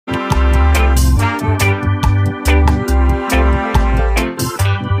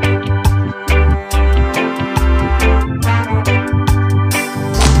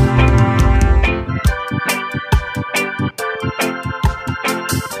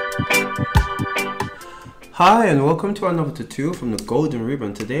Hi and welcome to another tutorial from the Golden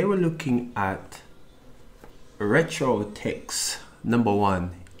Ribbon. Today we're looking at Reto text number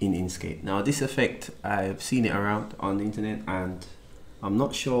 1 in Inkscape. Now this effect, I've seen it around on the internet and I'm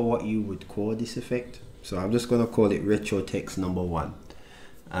not sure what you would call this effect, so I'm just going to call it Reto text number 1.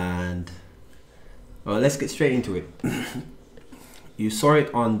 And well, let's get straight into it. You saw it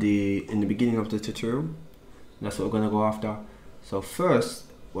in the beginning of the tutorial. That's what we're going to go after. So first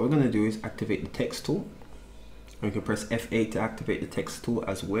what we're going to do is activate the text tool. We can press F8 to activate the text tool,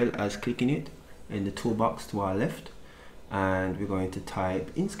 as well as clicking it in the toolbox to our left, and we're going to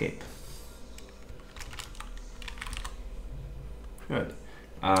type Inkscape. Good.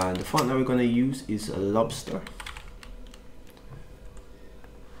 The font that we're going to use is a Lobster.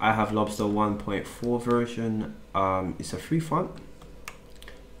 I have Lobster 1.4 version. It's a free font.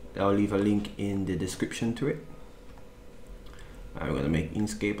 I'll leave a link in the description to it. I'm going to make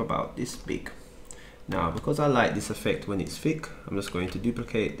Inkscape about this big. Now, because I like this effect when it's thick, I'm just going to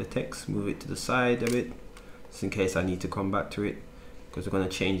duplicate the text, move it to the side a bit, just in case I need to come back to it, because we're going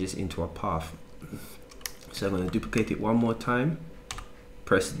to change this into a path. So I'm going to duplicate it one more time,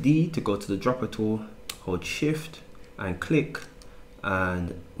 press D to go to the dropper tool, hold shift and click,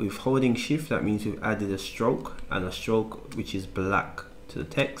 and with holding shift that means we've added a stroke, and a stroke which is black to the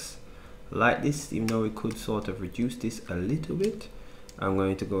text. Like this, even though we could sort of reduce this a little bit. I'm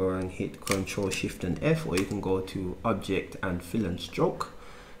going to go and hit Control Shift and F, or you can go to Object and Fill and Stroke.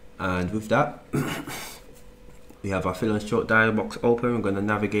 And with that, we have our Fill and Stroke dialog box open. We're going to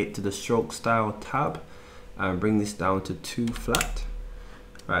navigate to the Stroke Style tab and bring this down to 2 flat.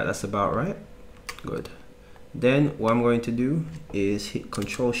 Right, that's about right. Good. Then what I'm going to do is hit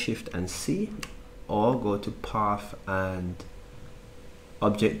Control Shift and C, or go to Path and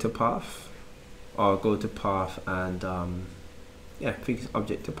Object to Path, or go to Path and yeah, fix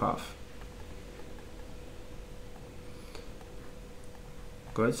object to path.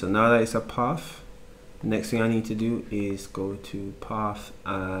 Good, so now that it's a path, the next thing I need to do is go to path,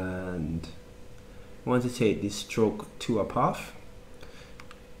 and I want to take this stroke to a path.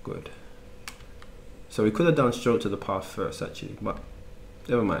 Good. So we could have done stroke to the path first actually, but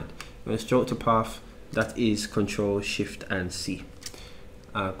never mind. I'm going to stroke to path, that is Control Shift and C.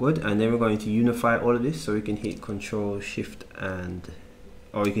 Good, and then we're going to unify all of this, so we can hit Control Shift and,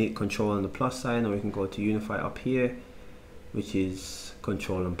 or we can hit Control and the plus sign, or we can go to unify up here, which is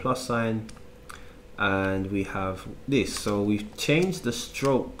Control and plus sign, and we have this. So we've changed the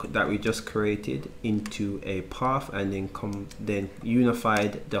stroke that we just created into a path, and then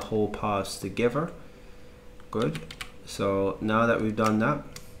unified the whole paths together. Good. So now that we've done that,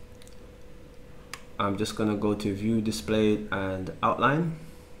 I'm just gonna go to View, Display and Outline.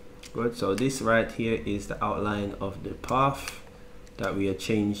 Good, so this right here is the outline of the path that we had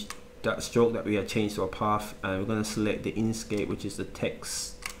changed, that stroke that we had changed to a path, and we're gonna select the Inkscape, which is the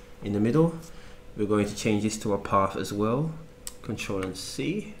text in the middle. We're going to change this to a path as well. Control and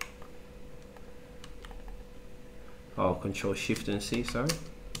C. Oh, Control Shift and C, sorry.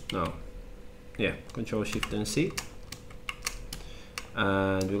 No. Yeah, Control Shift and C.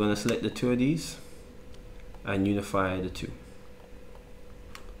 And we're gonna select the two of these and unify the two.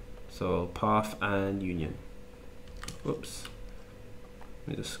 So path and union. Oops. Let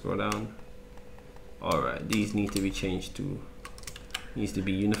me just scroll down. Alright, these need to be changed to, needs to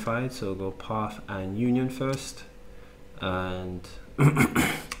be unified. So go path and union first. And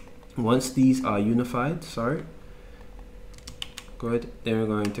once these are unified, sorry. Good. Then we're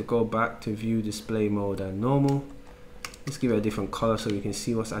going to go back to View, Display Mode and Normal. Let's give it a different color so we can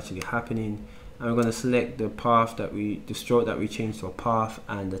see what's actually happening. And we're going to select the path that the stroke that we changed to a path,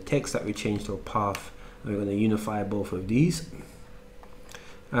 and the text that we changed to a path, and we're going to unify both of these.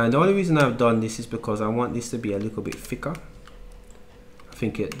 And the only reason I've done this is because I want this to be a little bit thicker. I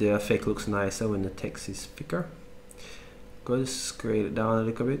think the effect looks nicer when the text is thicker. Go scale it down a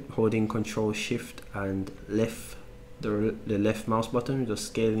little bit, holding Control Shift and left, the left mouse button, just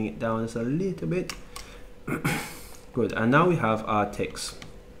scaling it down just a little bit. Good, and now we have our text.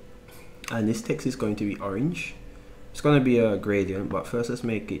 And this text is going to be orange. It's going to be a gradient, but first let's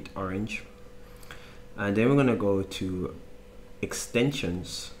make it orange. And then we're going to go to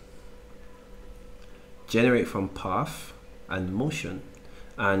extensions, generate from path and motion.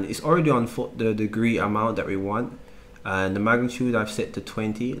 And it's already on the degree amount that we want. And the magnitude I've set to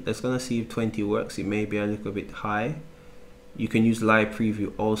 20. Let's gonna see if 20 works. It may be a little bit high. You can use live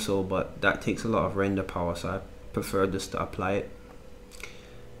preview also, but that takes a lot of render power, so I prefer just to apply it.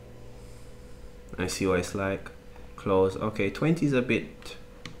 I see what it's like. Close. Okay, 20 is a bit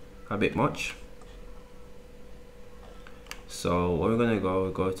much. So we're gonna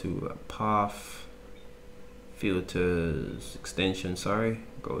go to path filters, extension, sorry,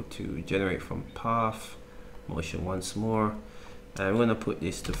 go to generate from path, motion once more, and I'm gonna put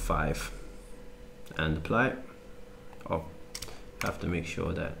this to 5 and apply. Oh, have to make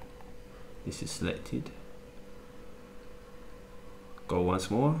sure that this is selected. Go once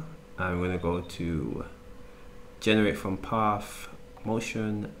more. I'm gonna go to generate from path,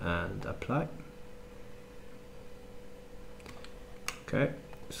 motion, and apply. Okay,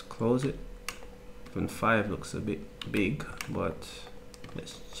 let's close it. Even 5 looks a bit big, but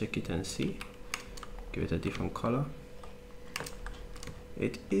let's check it and see. Give it a different color.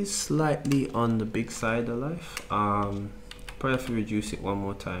 It is slightly on the big side of life. Probably have to reduce it one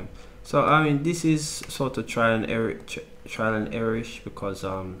more time. So I mean, this is sort of trial and error-ish because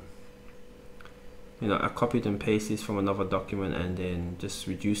you know, I copied and pasted this from another document and then just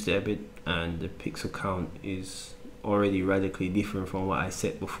reduced it a bit, and the pixel count is already radically different from what I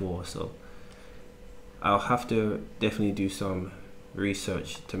set before. So I'll have to definitely do some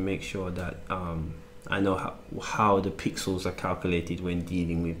research to make sure that I know how the pixels are calculated when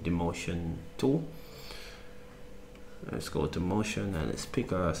dealing with the motion tool. Let's go to motion and let's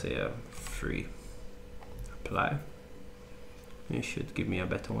pick a, say, a 3. Apply. It should give me a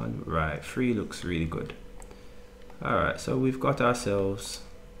better one. Right, 3 looks really good. Alright, so we've got ourselves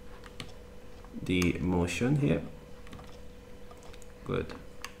the motion here. Good.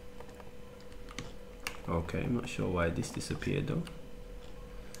 Okay, I'm not sure why this disappeared though.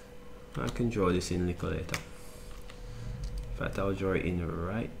 I can draw this in little later. In fact, I'll draw it in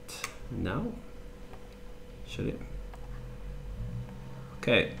right now. Should it?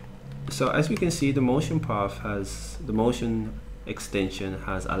 Okay, so as we can see, the motion path has, the motion extension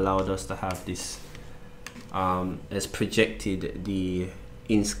has allowed us to have this, has projected the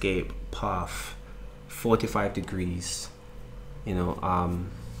Inkscape path 45 degrees, you know,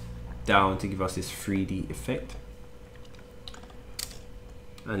 down to give us this 3D effect.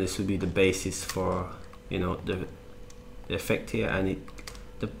 And this will be the basis for, you know, the effect here, and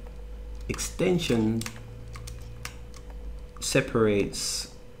the extension separates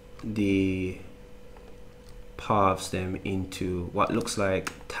the paths them into what looks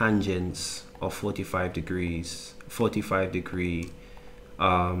like tangents of 45 degree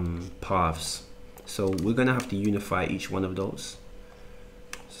paths. So we're gonna have to unify each one of those.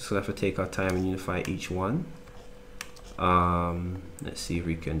 So we'll have to take our time and unify each one. Let's see if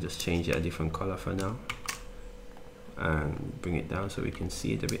we can just change it a different color for now and bring it down so we can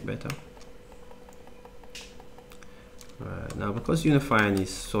see it a bit better. Right, now because unifying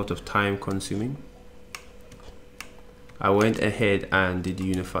is sort of time consuming, I went ahead and did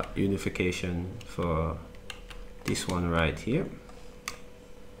unification for this one right here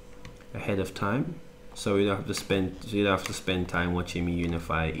ahead of time, so you don't have to spend time watching me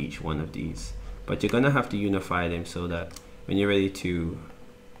unify each one of these. But you're gonna have to unify them so that when you're ready to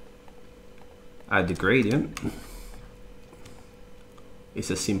add the gradient, it's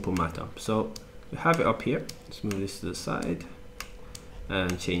a simple matter. So we have it up here. Let's move this to the side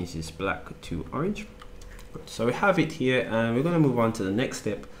and change this black to orange. Good. So we have it here, and we're going to move on to the next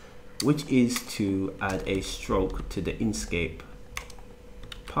step, which is to add a stroke to the Inkscape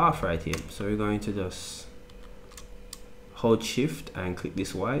path right here. So we're going to just hold shift and click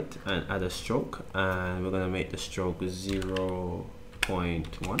this white and add a stroke, and we're going to make the stroke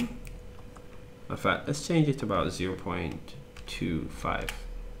 0.1. In fact, let's change it to about 0.25.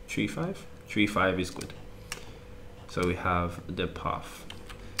 35 is good. So we have the path,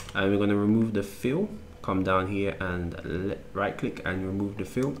 and we're going to remove the fill. Come down here and right click and remove the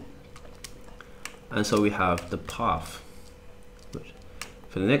fill, and so we have the path.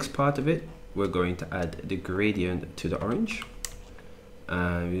 For the next part of it, we're going to add the gradient to the orange,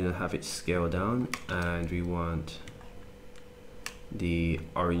 and we're going to have it scale down, and we want the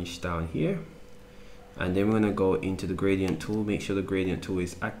orange down here. And then we're going to go into the gradient tool, make sure the gradient tool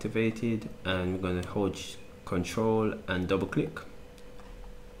is activated, and we're going to hold control and double click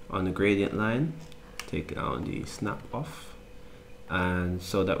on the gradient line, take down the snap off, and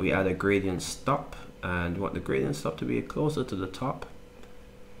so that we add a gradient stop, and we want the gradient stop to be closer to the top,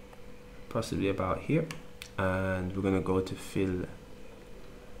 possibly about here. And we're going to go to fill,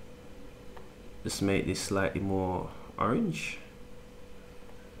 just make this slightly more orange,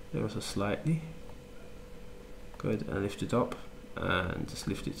 also slightly. Good, and lift it up and just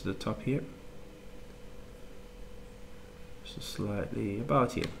lift it to the top here, so slightly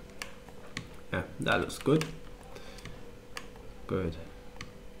about here. Yeah, that looks good. Good.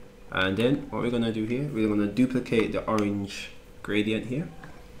 And then what we're going to do here, we're going to duplicate the orange gradient here.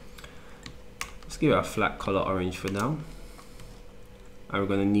 Let's give it a flat color orange for now, and we're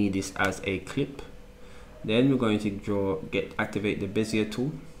going to need this as a clip. Then we're going to activate the Bezier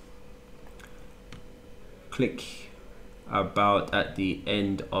tool. Click about at the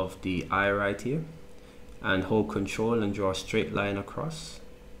end of the eye right here, and hold Control and draw a straight line across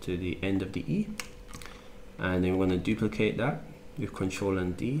to the end of the E. And then we're going to duplicate that with Control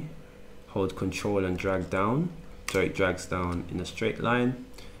and D. Hold Control and drag down, so it drags down in a straight line.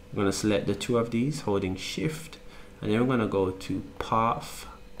 We're going to select the two of these, holding Shift, and then we're going to go to Path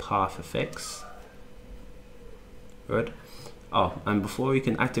Effects. Good. Oh, and before we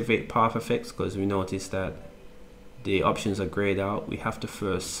can activate Path Effects, because we noticed that the options are grayed out, we have to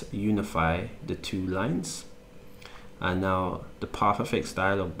first unify the two lines. And now the Path Effects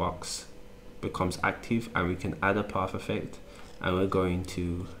dialog box becomes active, and we can add a path effect, and we're going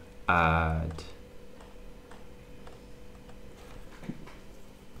to add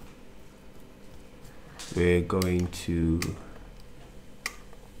let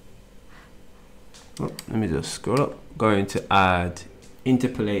me just scroll up. Going to add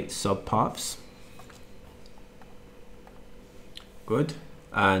interpolate subpaths. Good.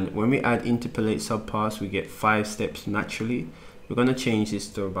 And when we add interpolate subpaths, we get 5 steps naturally. We're going to change this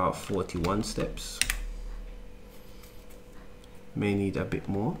to about 41 steps. May need a bit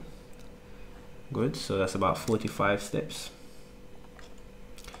more. Good, so that's about 45 steps.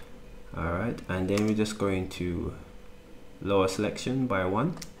 Alright, and then we're just going to lower selection by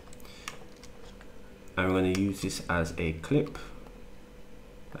 1. And we're going to use this as a clip.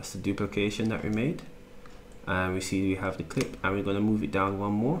 That's the duplication that we made. And we see we have the clip, and we're going to move it down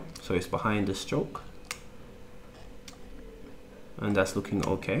 1 more, so it's behind the stroke. And that's looking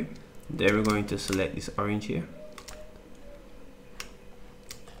okay. Then we're going to select this orange here.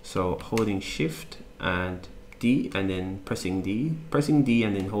 So holding Shift and D, and then pressing D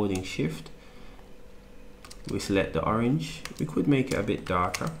and then holding Shift, we select the orange. We could make it a bit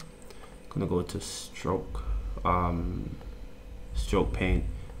darker. I'm gonna go to stroke paint.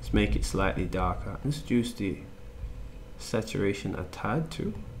 Let's make it slightly darker. Let's reduce the saturation a tad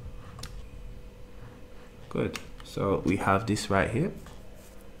too. Good. So we have this right here.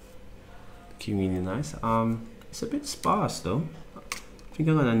 Looking really nice. It's a bit sparse though. I think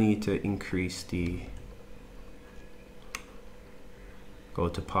I'm gonna need to increase the, go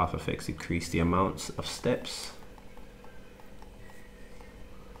to Path Effects, increase the amounts of steps.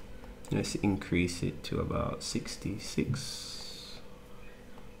 Let's increase it to about 66.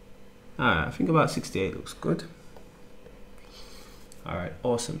 I think about 68 looks good. Alright,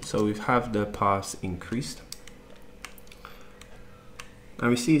 awesome. So we have the paths increased.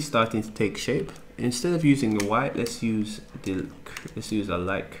 And we see it's starting to take shape. Instead of using the white, let's use a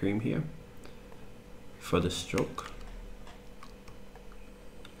light cream here for the stroke.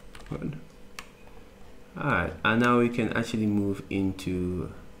 Good. Alright, and now we can actually move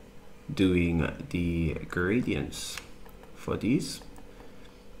into doing the gradients for these.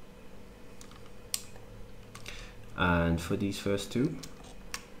 And for these first two,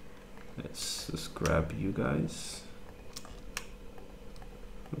 let's just grab you guys.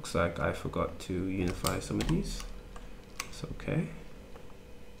 Looks like I forgot to unify some of these. It's okay.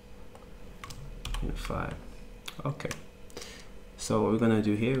 Unify. Okay. So what we're gonna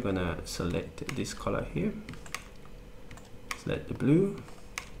do here, we're gonna select this color here. Select the blue.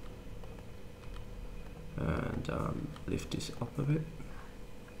 And lift this up a bit.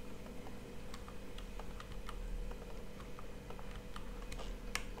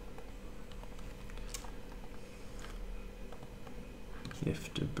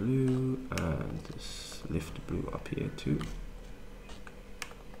 Lift the blue, and just lift the blue up here too.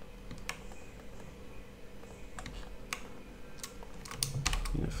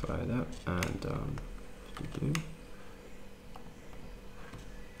 Unify that, and the blue.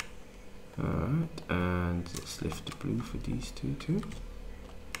 Alright, and let's lift the blue for these two too.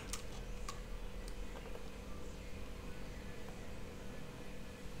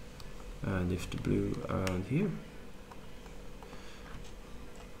 And lift the blue around here.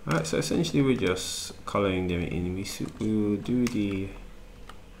 Alright, so essentially we're just coloring them in. We will do the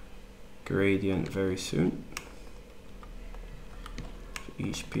gradient very soon for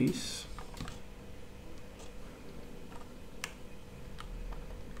each piece.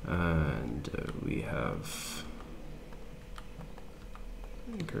 And we have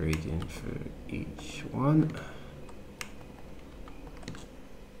a gradient for each one.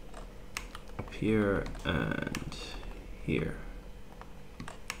 Up here and here.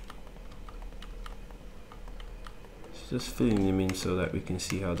 Just filling them in so that we can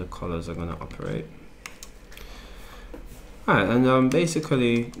see how the colors are going to operate. Alright, and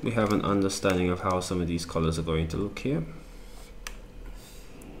basically we have an understanding of how some of these colors are going to look here.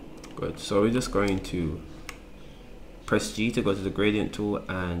 Good, so we're just going to press G to go to the gradient tool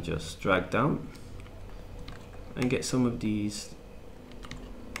and just drag down and get some of these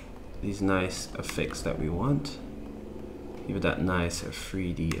nice effects that we want. Give it that nice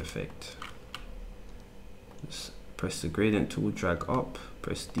 3D effect. Just press the gradient tool, drag up,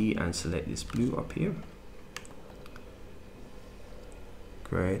 press D and select this blue up here.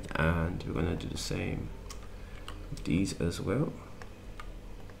 Great, and we're gonna do the same with these as well.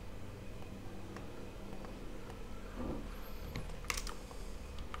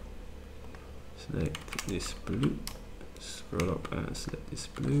 Select this blue, scroll up and select this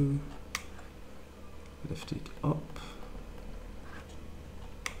blue, lift it up,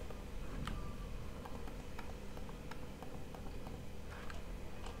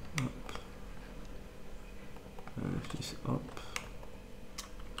 and lift this up,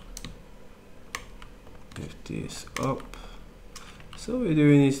 lift this up. So what we're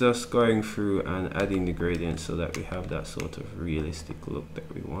doing is just going through and adding the gradient so that we have that sort of realistic look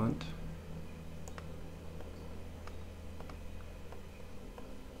that we want.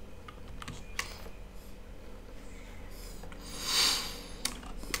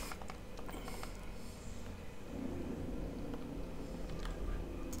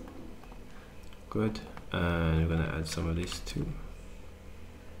 Good, and we're going to add some of this too.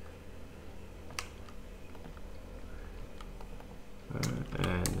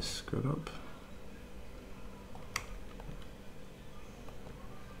 And scroll up.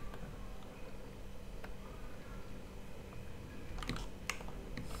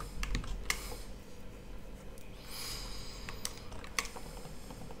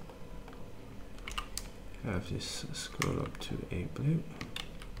 Have this scroll up to a blue.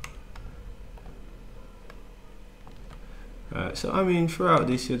 So I mean, throughout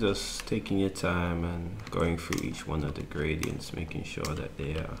this you're just taking your time and going through each one of the gradients, making sure that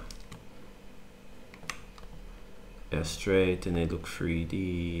they're straight and they look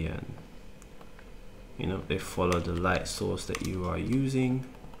 3D, and you know, they follow the light source that you are using.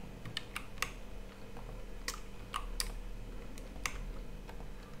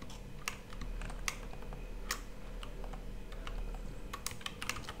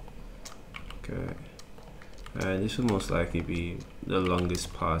 Okay. This will most likely be the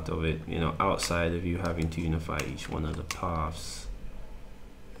longest part of it, you know, outside of you having to unify each one of the paths.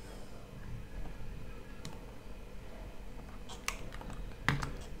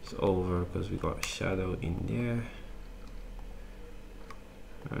 It's over because we got a shadow in there.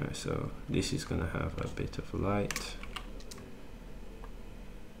 Alright, so this is going to have a bit of light.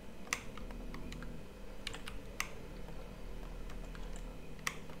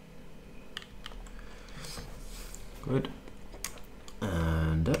 Good,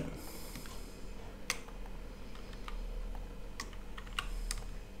 and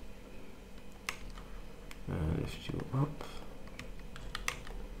lift you up.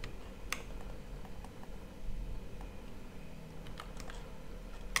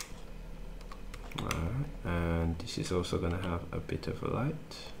 Alright, and this is also going to have a bit of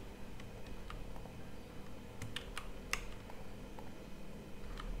light.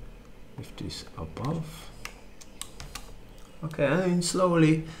 Lift this above. Okay, and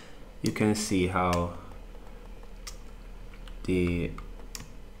slowly you can see how the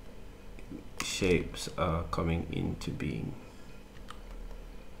shapes are coming into being.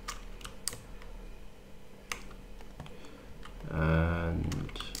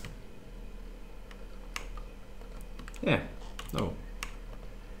 And yeah, no.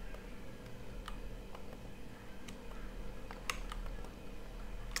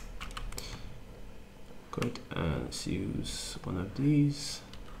 Good, and let's use one of these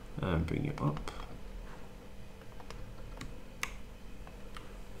and bring it up.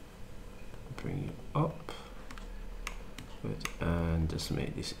 Bring it up. Good, and just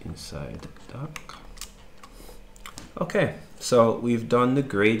make this inside dark. Okay, so we've done the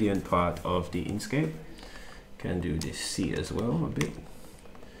gradient part of the Inkscape. Can do this C as well a bit.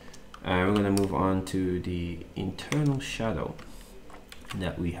 And we're going to move on to the internal shadow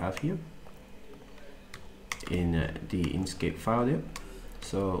that we have here in the Inkscape file there.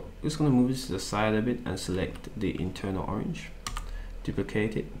 So I'm just going to move this to the side a bit and select the internal orange,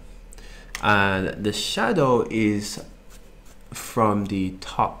 duplicate it, and the shadow is from the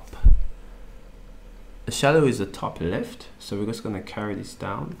top. The shadow is the top left, so we're just going to carry this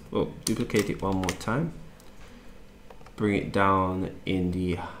down. Well, duplicate it one more time, bring it down in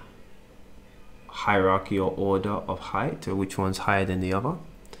the hierarchy or order of height, or which one's higher than the other,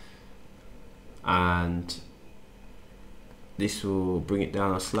 and this will bring it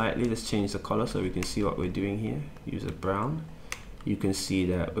down slightly. Let's change the color so we can see what we're doing here. Use a brown you can see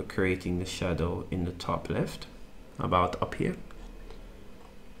that we're creating the shadow in the top left, about up here.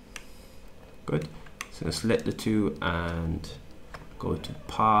 Good. So select the two and go to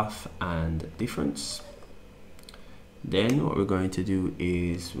path and difference. Then what we're going to do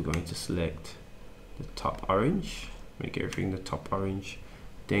is we're going to select the top orange, make everything the top orange,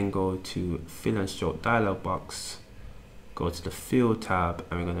 then go to fill and stroke dialog box, go to the fill tab,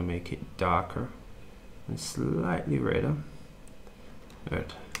 and we're going to make it darker and slightly redder.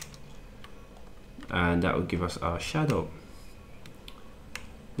 Good. And that will give us our shadow.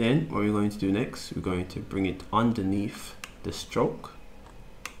 Then what we're going to do next, we're going to bring it underneath the stroke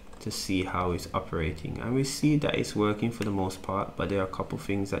to see how it's operating, and we see that it's working for the most part, but there are a couple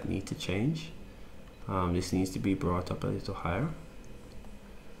things that need to change. This needs to be brought up a little higher,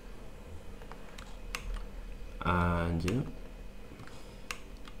 and yeah,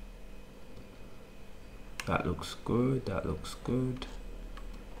 that looks good, that looks good.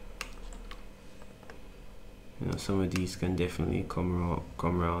 You know, some of these can definitely come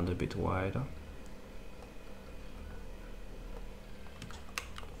around a bit wider.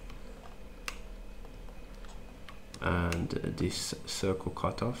 And this circle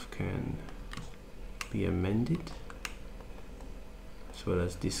cutoff can be amended, as well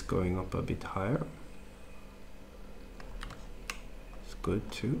as this going up a bit higher. It's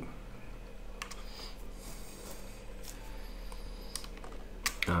good too.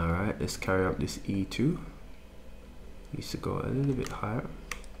 Alright, let's carry up this E2. Needs to go a little bit higher.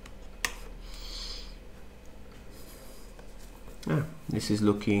 Yeah, this is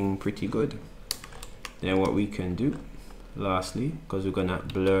looking pretty good. Then what we can do lastly, because we're gonna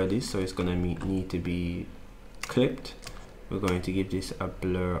blur this, so it's gonna need to be clipped, we're going to give this a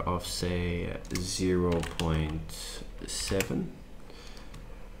blur of say 0.7.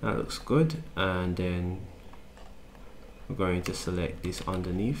 that looks good. And then we're going to select this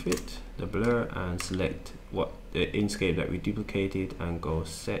underneath it, the blur, and select what the Inkscape that we duplicated and go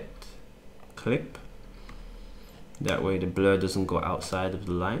set clip. That way the blur doesn't go outside of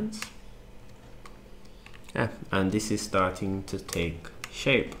the lines. Yeah, and this is starting to take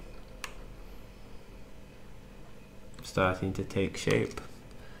shape. Starting to take shape.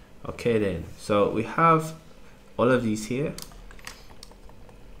 Okay then, so we have all of these here.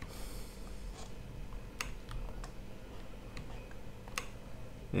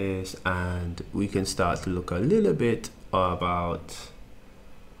 Yes, and we can start to look a little bit about,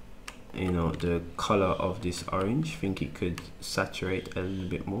 you know, the color of this orange. I think it could saturate a little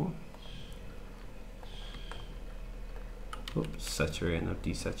bit more. Oops, saturate, and I've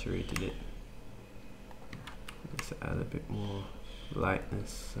desaturated it. Let's add a bit more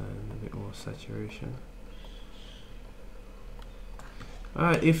lightness and a bit more saturation.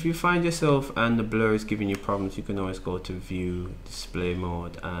 Alright, if you find yourself and the blur is giving you problems, you can always go to view, display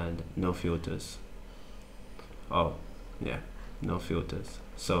mode, and no filters. Oh, yeah, no filters.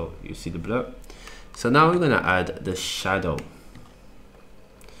 So you see the blur. So now we're gonna add the shadow.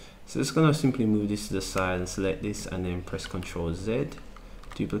 So it's gonna simply move this to the side and select this, and then press Ctrl Z,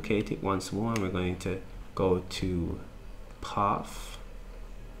 duplicate it once more, and we're going to go to path,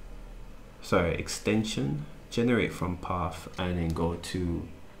 sorry, extension, generate from path, and then go to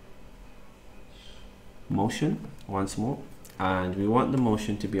motion once more, and we want the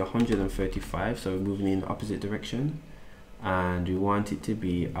motion to be 135, so we're moving in the opposite direction, and we want it to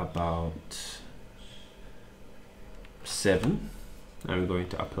be about 7, and we're going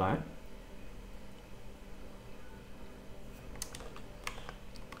to apply.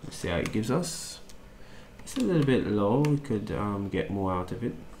 Let's see how it gives us. It's a little bit low, we could get more out of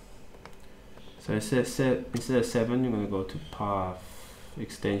it. So instead of 7, you're going to go to path,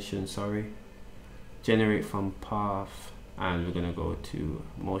 extension, sorry, generate from path, and we're going to go to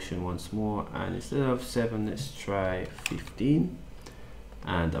motion once more, and instead of 7, let's try 15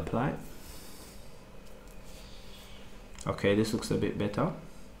 and apply. Okay, this looks a bit better.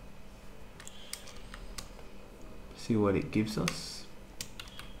 See what it gives us.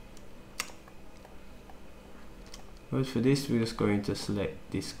 But for this, we're just going to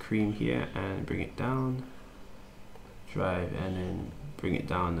select this cream here and bring it down, drive, and then bring it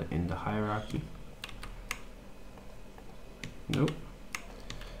down in the hierarchy. Nope.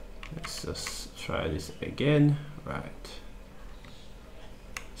 Let's just try this again. Right.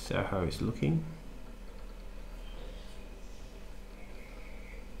 See how it's looking.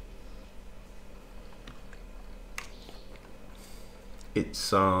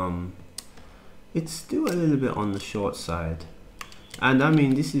 It's still a little bit on the short side, and I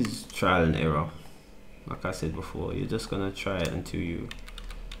mean, this is trial and error. Like I said before, you're just gonna try it until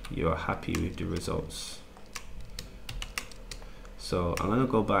you're happy with the results. So I'm gonna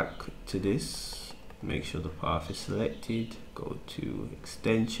go back to this, make sure the path is selected, go to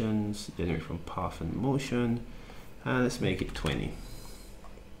extensions, generate from path and motion, and let's make it 20.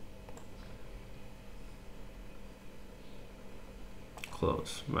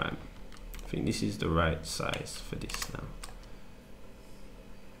 Close. Right, I think this is the right size for this now.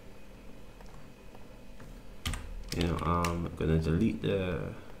 You know, I'm gonna delete the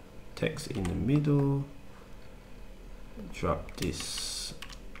text in the middle, drop this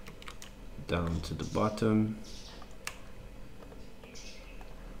down to the bottom.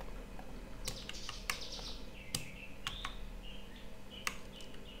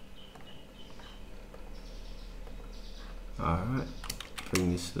 Alright,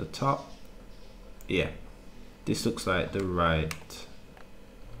 bring this to the top. Yeah, this looks like the right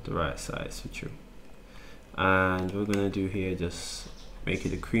size for true. And we're gonna do here, just make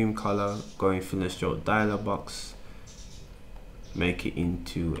it a cream color, go in fill and stroke dialog box, make it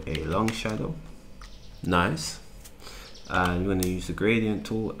into a long shadow. Nice. And we're gonna use the gradient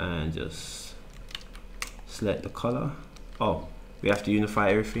tool and just select the color. Oh, we have to unify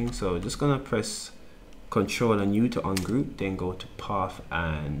everything, so just gonna press Control and U to ungroup, then go to path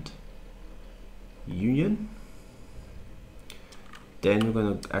and union. Then we're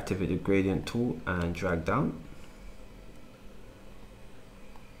going to activate the gradient tool and drag down.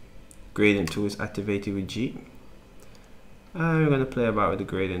 Gradient tool is activated with G. And we're going to play about with the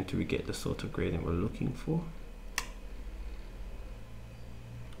gradient till we get the sort of gradient we're looking for.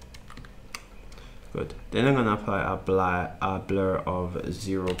 Good. Then I'm going to apply a blur of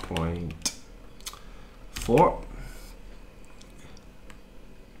 0.4.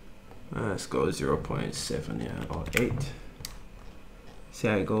 Let's go 0.7, yeah, or 8. See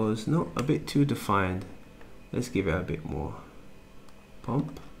how it goes. Not a bit too defined. Let's give it a bit more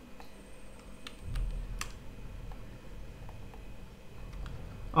pump.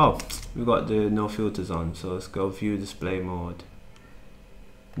 Oh, we got the no filters on, so let's go view display mode,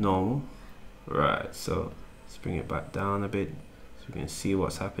 normal. Right, so let's bring it back down a bit so we can see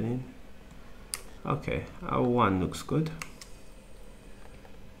what's happening. Okay, our one looks good.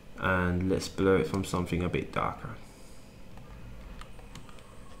 And let's blur it from something a bit darker.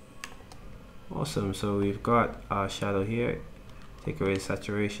 Awesome, so we've got our shadow here. Take away the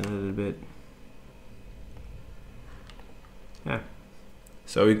saturation a little bit. Yeah.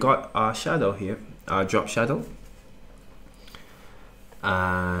 So we got our shadow here, our drop shadow.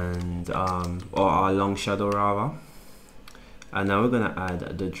 And or our long shadow rather. And now we're gonna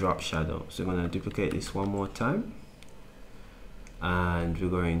add the drop shadow. So we're gonna duplicate this one more time. And we're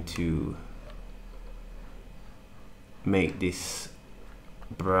going to make this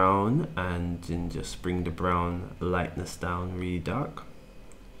brown and then just bring the brown lightness down really dark.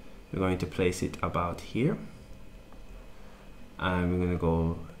 We're going to place it about here. And we're going to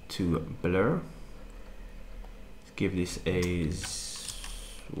go to blur. Let's give this a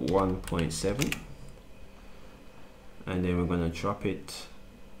 1.7. And then we're going to drop it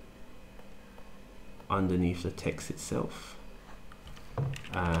underneath the text itself.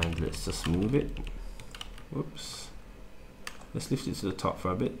 And let's just move it. Whoops. Let's lift it to the top for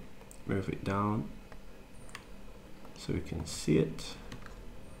a bit. Move it down so we can see it.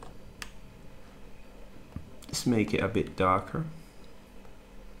 Let's make it a bit darker.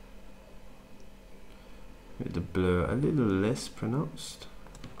 Make the blur a little less pronounced.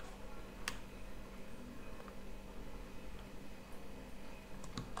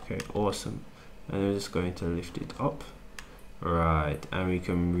 Okay, awesome. And we're just going to lift it up. Right, and we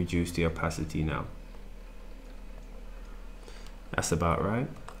can reduce the opacity now. That's about right.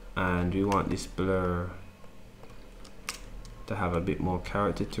 And we want this blur to have a bit more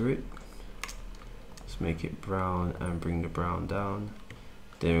character to it. Let's make it brown and bring the brown down.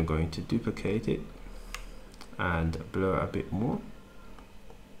 Then we're going to duplicate it and blur a bit more.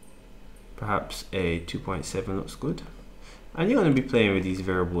 Perhaps a 2.7 looks good. And you're going to be playing with these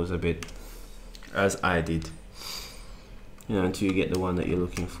variables a bit, as I did. You know, until you get the one that you're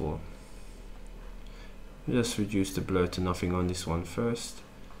looking for. Just reduce the blur to nothing on this one first,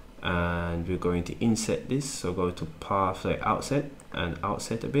 and we're going to inset this. So go to path, like outset, and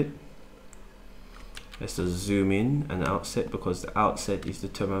outset a bit. Let's just zoom in and outset, because the outset is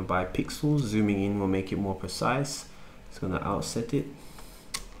determined by pixels. Zooming in will make it more precise. It's going to outset it,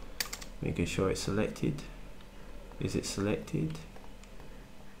 making sure it's selected. Is it selected?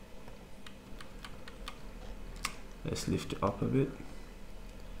 Let's lift it up a bit.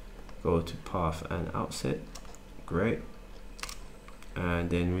 Go to path and outset. Great. And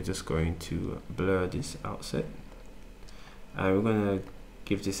then we're just going to blur this outset. And we're going to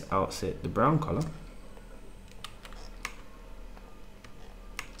give this outset the brown color.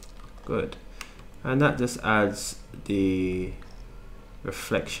 good. And that just adds the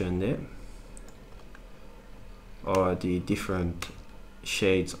reflection there, or the different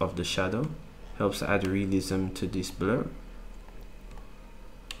shades of the shadow. Helps add realism to this blur.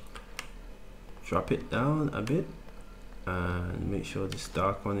 Drop it down a bit and make sure this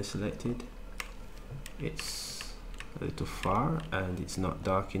dark one is selected. It's a little far and it's not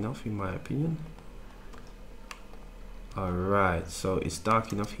dark enough in my opinion. Alright, so it's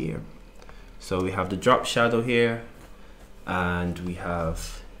dark enough here. So we have the drop shadow here and we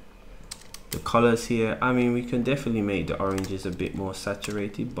have the colors here. I mean, we can definitely make the oranges a bit more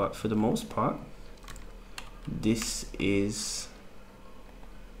saturated, but for the most part this is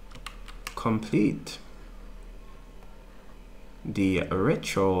complete. The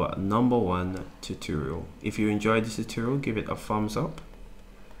Retro #1 tutorial. If you enjoyed this tutorial, give it a thumbs up.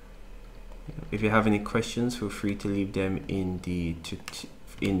 If you have any questions, feel free to leave them in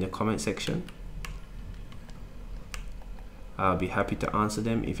the comment section. I'll be happy to answer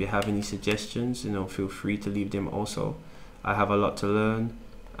them. If you have any suggestions, feel free to leave them also. I have a lot to learn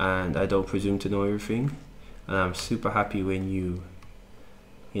and I don't presume to know everything, and I'm super happy when you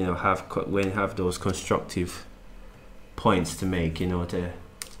have those constructive points to make, and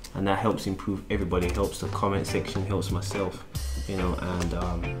that helps improve everybody. It helps the comment section, helps myself,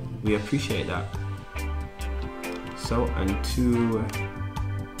 and we appreciate that. So until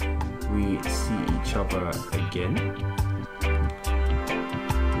we see each other again,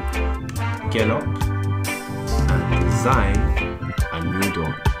 get up and design a new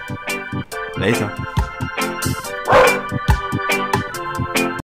door. Later.